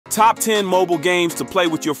Top 10 mobile games to play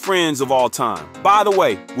with your friends of all time. By the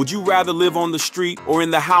way, would you rather live on the street or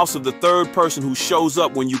in the house of the third person who shows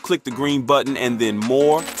up when you click the green button? And then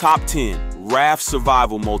more? Top 10. Raft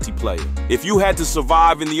Survival Multiplayer. If you had to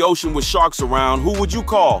survive in the ocean with sharks around, who would you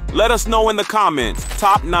call? Let us know in the comments.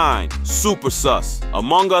 Top 9. Super Sus.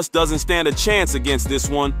 Among Us doesn't stand a chance against this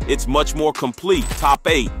one. It's much more complete. Top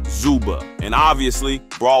 8. Zuba. And obviously,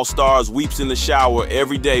 Brawl Stars weeps in the shower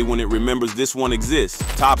every day when it remembers this one exists.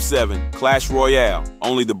 Top 7. Clash Royale.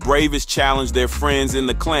 Only the bravest challenge their friends in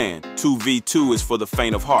the clan. 2v2 is for the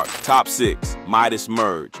faint of heart. Top 6. Midas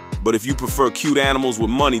Merge. But if you prefer cute animals with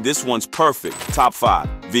money, this one's perfect. Top 5.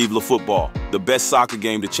 Vive la Football, the best soccer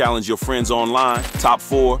game to challenge your friends online. Top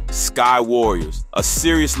 4. Sky Warriors, a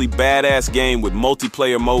seriously badass game with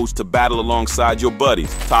multiplayer modes to battle alongside your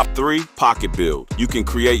buddies. Top 3. Pocket Build. You can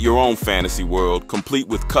create your own fantasy world, complete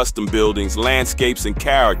with custom buildings, landscapes, and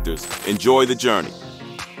characters. Enjoy the journey.